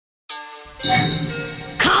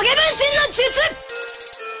Getem!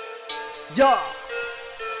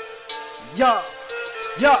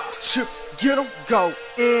 Yeah, chip, get 'em, go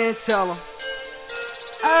and tell 'em.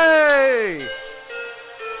 Hey,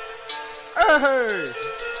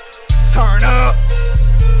 turn up,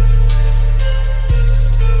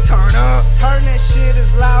 turn that shit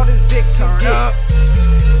as loud as it can get. Up.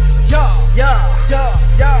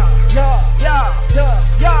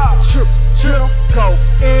 Chip, get 'em, go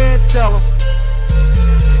and tell 'em.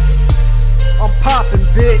 I'm poppin',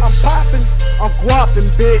 bitch. I'm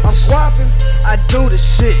guappin', bitch. I do the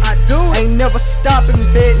shit. Ain't never stoppin',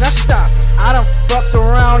 bitch. Not stoppin'. I done fucked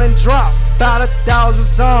around and dropped about 1,000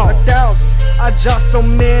 songs. I dropped so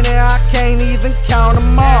many I can't even count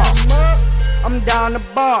them all. I'm down to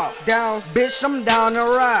bar, bitch. I'm down to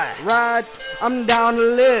ride. I'm down to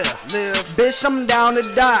live, bitch. I'm down to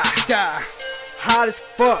die. Hot as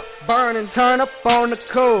fuck, burning, turn up on the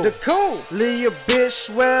cool. Leave your bitch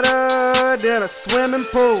wetter than a swimming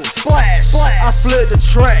pool. Splash, I flip the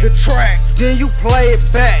track, then you play it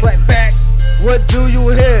back. What do you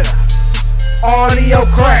hear? Audio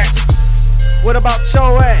crack. What about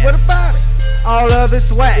your ass? What about it? All of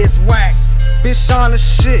it's whack. Bitch on the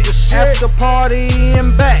shit. After party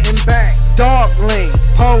and back. Dog lean,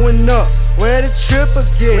 pulling up. Where the tripper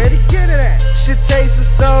get? Where to get it at? Shit tastes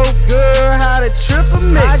so good. How the tripper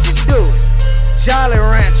mix? How'd you do it? Jolly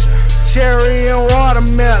Rancher, cherry and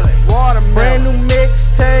watermelon. Brand new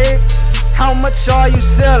mixtape. How much are you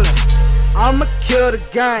selling? I'ma kill the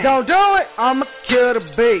game. Don't do it. I'ma kill the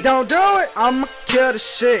beat. Don't do it. I'ma kill the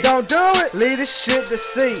shit. Don't do it. Leave the shit to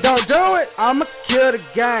see. Don't do it. I'ma kill the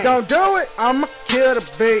game. Don't do it. I'ma kill the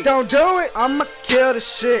beat. Don't do it. I'ma kill the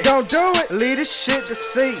shit. Don't do it. Leave the shit to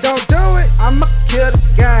see. Don't do it. I'ma kill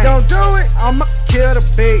the game. Don't do it. I'ma kill the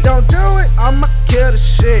beat. Don't do it. I'ma kill the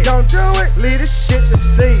shit. Don't do it. Leave the shit to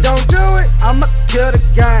see. Don't do it. I'ma kill the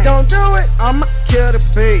game. Don't do it. I'ma kill the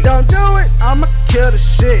beat. Don't do it. I'ma kill the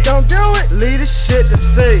shit. Don't do it. Leave the shit to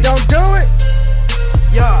see. Don't do it.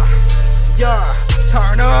 Yeah.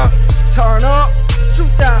 Turn up.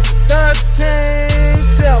 2013.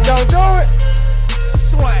 Tell 'em. Don't do it.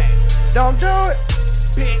 Swag. Don't do it.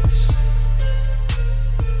 Bitch.